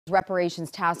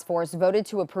Reparations Task Force voted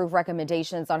to approve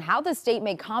recommendations on how the state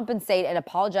may compensate and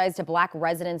apologize to Black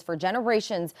residents for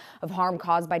generations of harm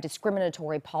caused by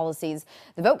discriminatory policies.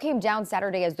 The vote came down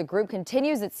Saturday as the group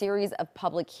continues its series of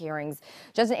public hearings.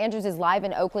 Justin Andrews is live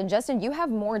in Oakland. Justin, you have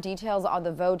more details on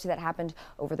the vote that happened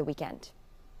over the weekend.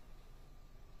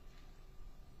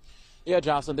 Yeah,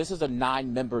 Jocelyn, this is a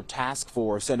 9-member task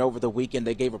force, and over the weekend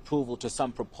they gave approval to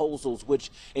some proposals, which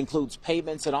includes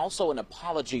payments and also an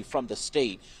apology from the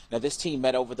state. Now, this team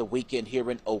met over the weekend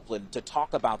here in Oakland to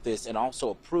talk about this and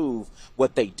also approve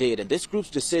what they did. And this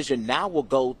group's decision now will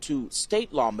go to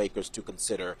state lawmakers to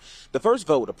consider. The first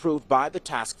vote approved by the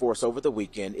task force over the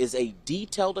weekend is a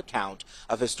detailed account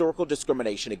of historical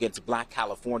discrimination against Black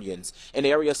Californians in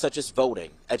areas such as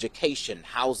voting, education,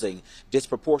 housing,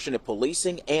 disproportionate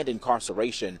policing, and incarceration.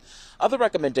 Other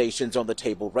recommendations on the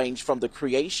table range from the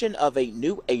creation of a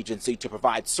new agency to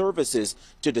provide services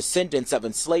to descendants of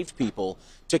enslaved people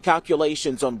to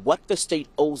calculations on what the state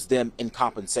owes them in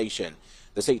compensation.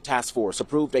 The state task force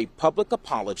approved a public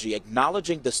apology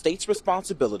acknowledging the state's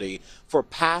responsibility for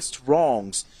past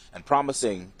wrongs and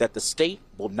promising that the state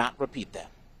will not repeat them.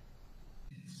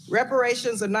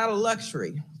 Reparations are not a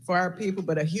luxury for our people,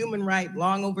 but a human right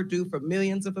long overdue for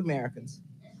millions of Americans.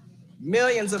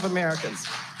 Millions of Americans.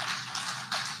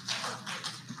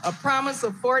 A promise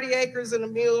of 40 acres and a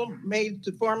mule made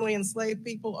to formerly enslaved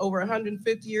people over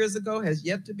 150 years ago has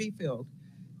yet to be filled.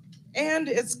 And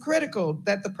it's critical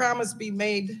that the promise be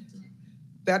made,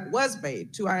 that was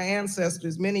made to our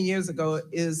ancestors many years ago,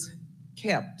 is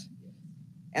kept.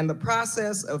 And the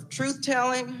process of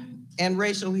truth-telling and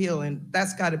racial healing,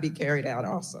 that's got to be carried out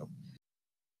also.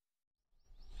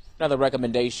 Now, the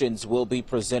recommendations will be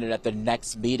presented at the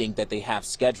next meeting that they have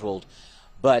scheduled,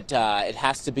 but it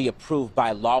has to be approved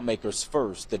by lawmakers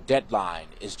first. The deadline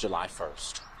is July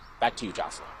 1st. Back to you,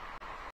 Jocelyn.